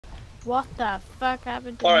What the fuck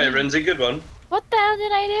happened to me? Alright, Renzi, good one. What the hell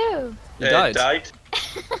did I do? You died. Died.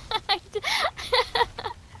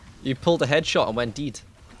 You pulled a headshot and went deed.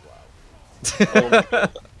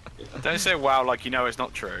 Don't say wow like you know it's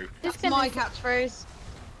not true. That's My catchphrase.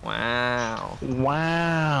 Wow.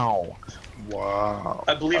 Wow. Wow.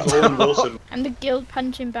 I believe Owen Wilson. I'm the guild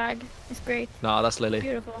punching bag. It's great. No, that's Lily.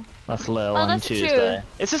 Beautiful. That's Lil Oh, on that's Tuesday. true.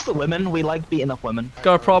 It's just the women. We like beating up women.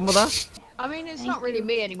 Got a problem with that? I mean, it's not really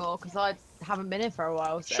me anymore because I haven't been here for a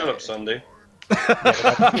while. So. Shut up, Sunday. Oh,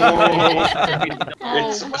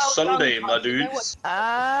 It's well Sunday, done, my Kaif. You know dudes.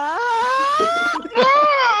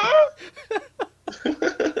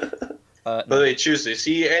 By the way, Tuesday,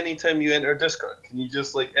 see, anytime you enter Discord, can you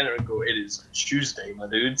just like enter and go, it is Tuesday, my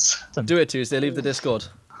dudes? Do it Tuesday, leave the Discord,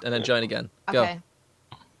 and then join again. Go. Okay.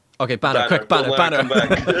 Okay, banner, quick, banner, Don't let her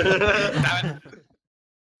banner. come back.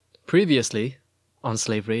 Previously, on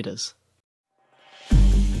Slave Raiders.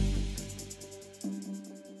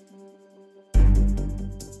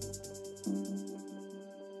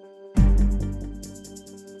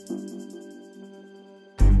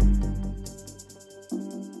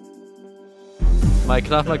 Mike,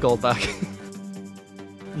 can I have my gold back?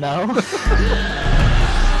 No.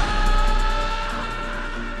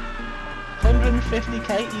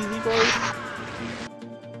 150k easy, boys.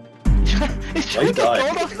 He's trying to get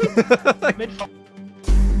gold off me. Mid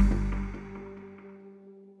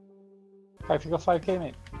Kaif, you got 5k,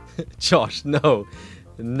 mate? Josh, no.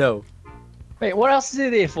 No. Wait, what else is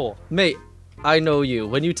it there for? Mate, I know you.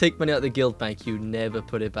 When you take money out of the guild bank, you never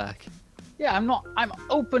put it back. Yeah, I'm not. I'm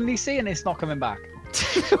openly saying it's not coming back.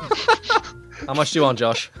 How much do you want,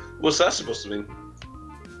 Josh? What's that supposed to mean?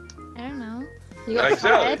 I don't know. You got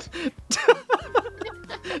Exactly.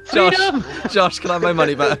 Josh, Freedom! Josh, can I have my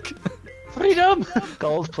money back? Freedom!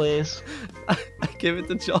 gold, please. I give it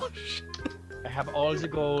to Josh. I have all the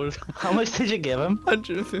gold. How much did you give him?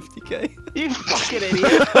 150k. You fucking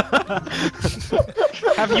idiot.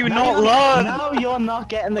 Have you not learned? No, you're not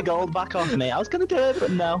getting the gold back off me. I was gonna do it,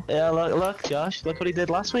 but no. Yeah, look, Josh, look what he did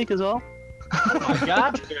last week as well. Oh my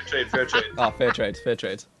god. Fair trade, fair trade. Oh, fair trade, fair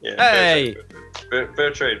trade. Yeah, Hey!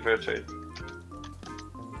 fair trade, fair trade.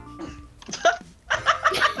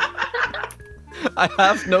 I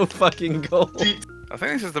have no fucking gold. I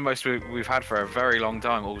think this is the most we've had for a very long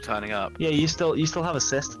time, all turning up. Yeah, you still have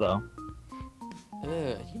assist though.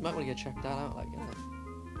 You might want to go check that out, like,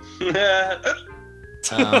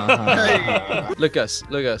 Lucas,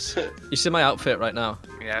 you see my outfit right now?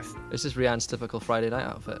 Yes. This is Rianne's typical Friday night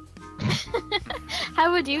outfit.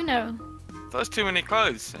 How would you know? That's too many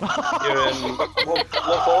clothes. You're in, what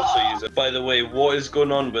also use it? By the way, what is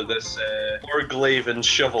going on with this glaive and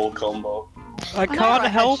shovel combo? I can't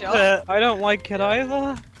help it. I don't like it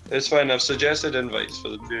either. It's fine, I've suggested invites for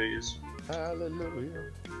the two of you.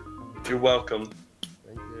 Hallelujah. You're welcome.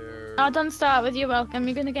 Thank you. Oh, don't start with you're welcome.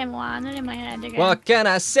 You're gonna get one in my head again. What can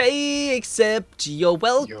I say except you're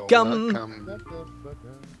welcome? You're welcome.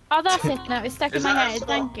 Oh, that's it now. It's stuck in Is my that a head. song?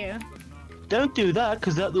 Thank you. Don't do that,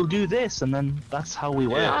 because that will do this, and then that's how we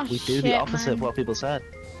work. Yeah. We do the Shit, opposite of man. what people said.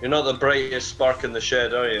 You're not the brightest spark in the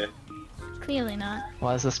shed, are you? Clearly not.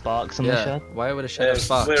 Why is there sparks in the Yeah, shed? why would a shed have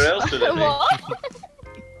sparks? Where else would it be? What?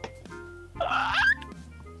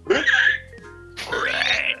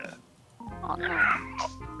 Oh, no.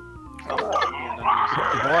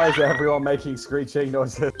 Why is everyone making screeching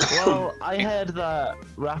noises? Well, I heard that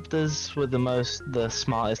raptors were the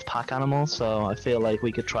smartest pack animal, so I feel like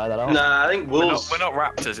we could try that out. Nah, I think wolves. We're not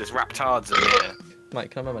raptors, it's raptards in here.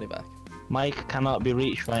 Mike, can I have my money back? Mike cannot be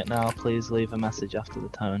reached right now. Please leave a message after the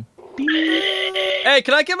tone. Hey,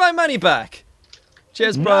 can I get my money back?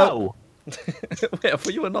 Cheers, bro. No! Wait, I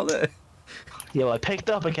thought you were not there. Yo, I picked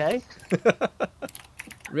up, okay?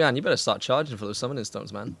 Rianne, you better start charging for those summoning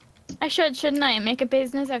stones, man. I shouldn't I? Make a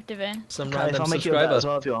business out of it. Some Okay, random I'll make you a bet subscriber. as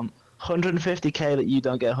well if you want. 150k that you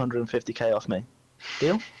don't get 150k off me.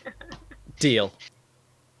 Deal? Deal.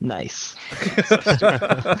 Nice.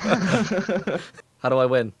 How do I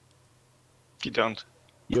win? You don't.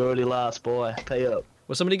 You're already last, boy. Pay up.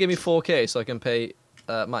 Will somebody give me 4k so I can pay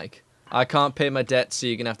Mike? I can't pay my debt, so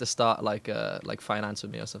you're gonna have to start like finance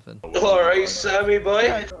with me or something. Alright, Sammy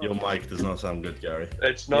boy. Your mic does not sound good, Gary.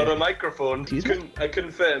 It's not a microphone. I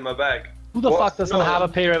couldn't fit it in my bag. Who the What? fuck doesn't No. have a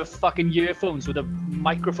pair of fucking earphones with a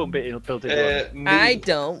microphone built into them? I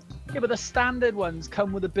don't. Yeah, but the standard ones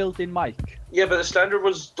come with a built-in mic. Yeah, but the standard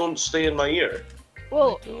ones don't stay in my ear.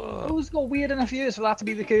 Well, who's got weird enough ears for that to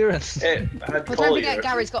be the clearance? I had Well, don't call forget ear.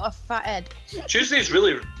 Gary's got a fat head. Tuesday's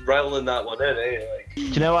really rattling that one in, eh? Like, Do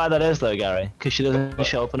you know why that is though, Gary? Because she doesn't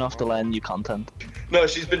show up enough to learn new content. No,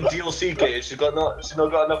 she's been DLC gated. She's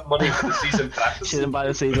not got enough money for the season pass. She didn't buy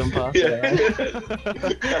the season pass. Yeah.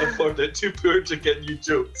 Can't afford it. Too poor to get new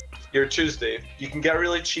jokes. Your Tuesday, you can get a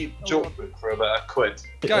really cheap joke book for about £1.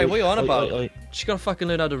 Guy, what are you on about? Oi. She gotta fucking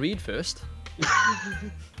learn how to read first.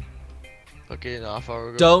 Okay, half hour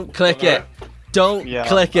ago. Don't click it. Don't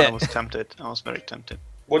click it. I was tempted. I was very tempted.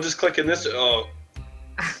 What does clicking this? Oh.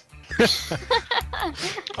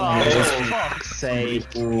 Oh, fuck's sake.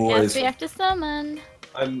 Yes, we have to summon.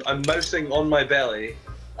 I'm mousing on my belly,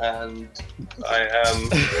 and I am.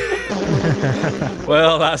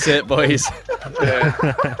 Well, that's it, boys.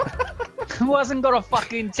 Who hasn't got a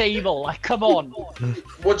fucking table? Like, come on.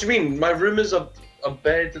 What do you mean? My room is a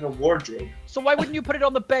bed and a wardrobe. So why wouldn't you put it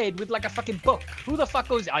on the bed with like a fucking book? Who the fuck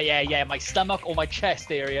goes, oh yeah, my stomach or my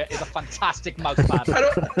chest area is a fantastic mouse pad.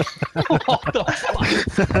 What the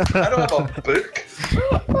fuck? I don't have a book.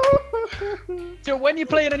 So when you're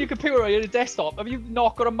playing on your computer or your desktop, have you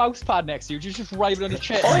not got a mouse pad next to you? Do you just write it on your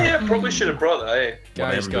chest? Oh yeah, probably should have brought that, eh?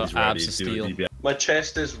 Gary's got abs of steel. My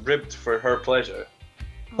chest is ribbed for her pleasure.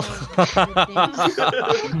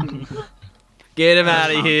 Get him out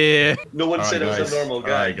of here. No one said it was a normal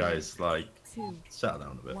guy. Alright guys, like, settle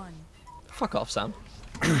down a bit. Fuck off, Sam.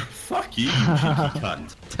 Fuck you, you cheeky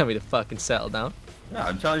cunt. Tell me to fucking settle down. Yeah,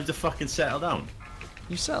 I'm telling you to fucking settle down.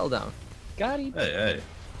 You settle down. Gary. Hey.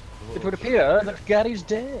 It would appear that Gary's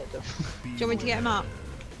dead. Do you want me to get him up?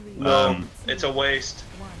 No, it's a waste.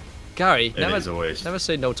 Gary, It is a waste. never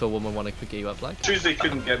say no to a woman wanting to pick you up, like. Tuesday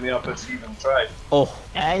couldn't get me up if she even tried. Oh.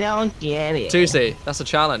 I don't get it. Tuesday, that's a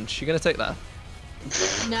challenge. You gonna take that?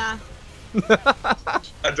 Nah.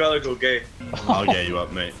 I'd rather go gay. I'll get you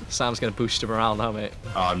up, mate. Sam's gonna boost your morale now, mate.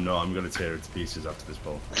 Oh no, I'm gonna tear it to pieces after this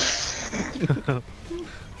ball.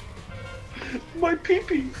 My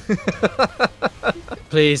pee-pee.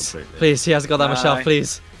 Please, please, he hasn't got that much health,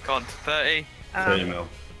 please. Go on, 30. 30 mil.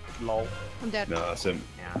 Lol. I'm dead. No, that's him.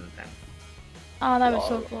 Oh, that was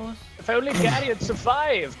so close. If only Gary had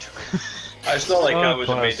survived. It's not like that would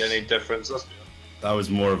have made any difference. That was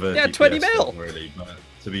more of a Yeah, 20 DPS mil. thing, really, but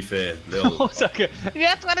to be fair, little. That's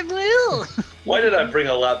what I will. Why did I bring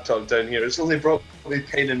a laptop down here? It's only brought me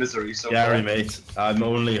pain and misery so far. Gary, mate, I'm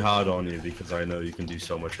only hard on you because I know you can do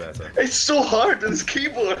so much better. It's so hard, this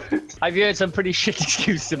keyboard. I've heard some pretty shit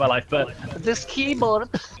excuses in my life, but this keyboard.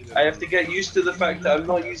 I have to get used to the fact that I'm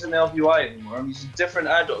not using LVI anymore. I'm using different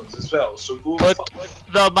add-ons as well. So go. Put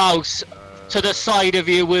the mouse to the side of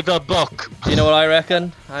you with a book. Do you know what I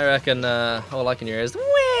reckon? I reckon all I can hear is.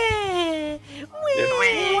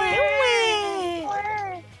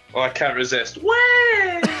 Oh, I can't resist.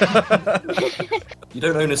 You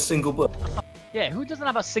don't own a single book. Yeah, who doesn't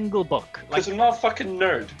have a single book? Because I'm not a fucking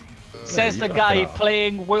nerd. Says the guy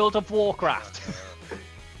playing World of Warcraft.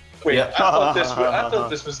 Wait, I thought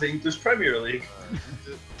this was the English Premier League.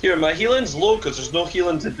 Here, my healing's low because there's no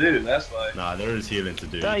healing to do, that's why. Nah, there is healing to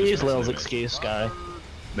do. Don't use Lil's excuse, guy.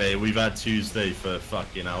 Mate, we've had Tuesday for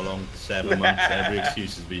fucking how long? 7 months. Every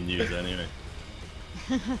excuse has been used anyway.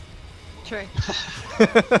 True.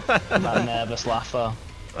 That nervous laugher.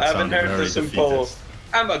 I haven't heard the simple,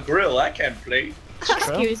 I'm a grill, I can't play.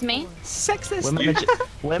 Excuse me. Sexist.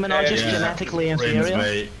 Women are just genetically inferior. Friends,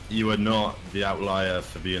 mate, you are not the outlier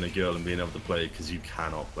for being a girl and being able to play because you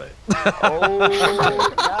cannot play.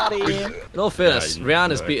 Oh, got him. In all fairness, Yeah,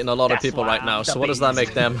 Rihanna's beating a lot of people right now, so what does that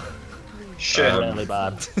make them? Shit. Really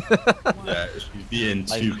bad. Yeah, she's beating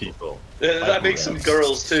 2 people. That makes some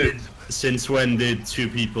girls too. Since when did 2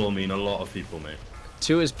 people mean a lot of people, mate?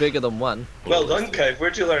 2 is bigger than 1. Well done, Kaif.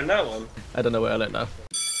 Where'd you learn that one? I don't know where I learned now.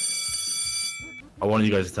 I want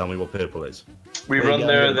you guys to tell me what purple is. We run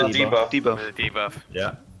there the debuff. Debuff. The debuff.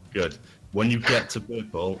 Yeah, good. When you get to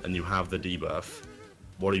purple and you have the debuff,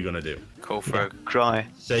 what are you gonna do? Call for it. Cry.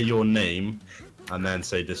 Say your name and then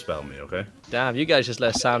say dispel me, okay? Damn, you guys just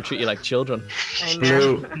let Sam treat you like children.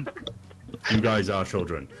 Blue. You guys are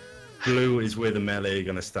children. Blue is where the melee are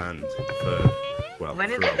gonna stand for, well,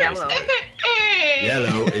 When is throughout it yellow? basically.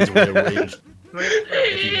 Yellow is where range.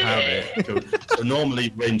 If you have it, so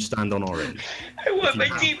normally range stand on orange. I want my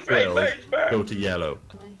deep fried back. Go to yellow.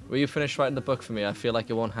 Will you finish writing the book for me? I feel like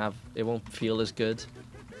it won't feel as good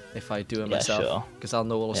if I do it myself, because I'll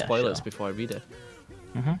know all the spoilers before I read it.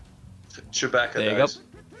 Chewbacca There you dies.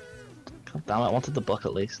 God damn it, I wanted the book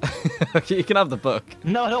at least. Okay, you can have the book.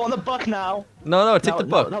 No, I don't want the book now. No, take the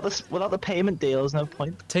book. Without the payment deal, there's no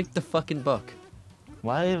point. Take the fucking book.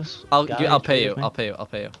 Why is I'll Gary pay you. paid me? I'll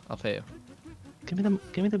pay you. Give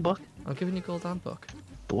me the book. I'm giving you gold and book.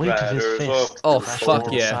 The weight of his fist. Oh, crashed fuck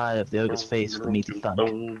into yeah. The side of the ogre's face with a meaty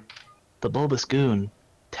thunk. The bulbous goon,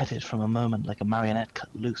 tethered from a moment like a marionette cut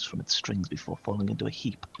loose from its strings before falling into a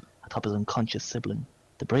heap at top his unconscious sibling.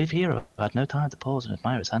 The brave hero had no time to pause and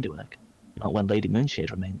admire his handiwork. Not when Lady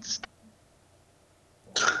Moonshade remains.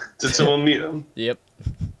 Did someone mute him? Yep.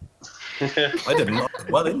 I did not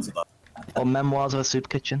well into that. Or Memoirs of a Soup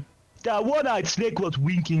Kitchen. That one-eyed snake was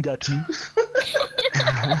winking at me.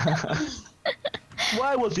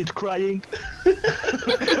 Why was it crying?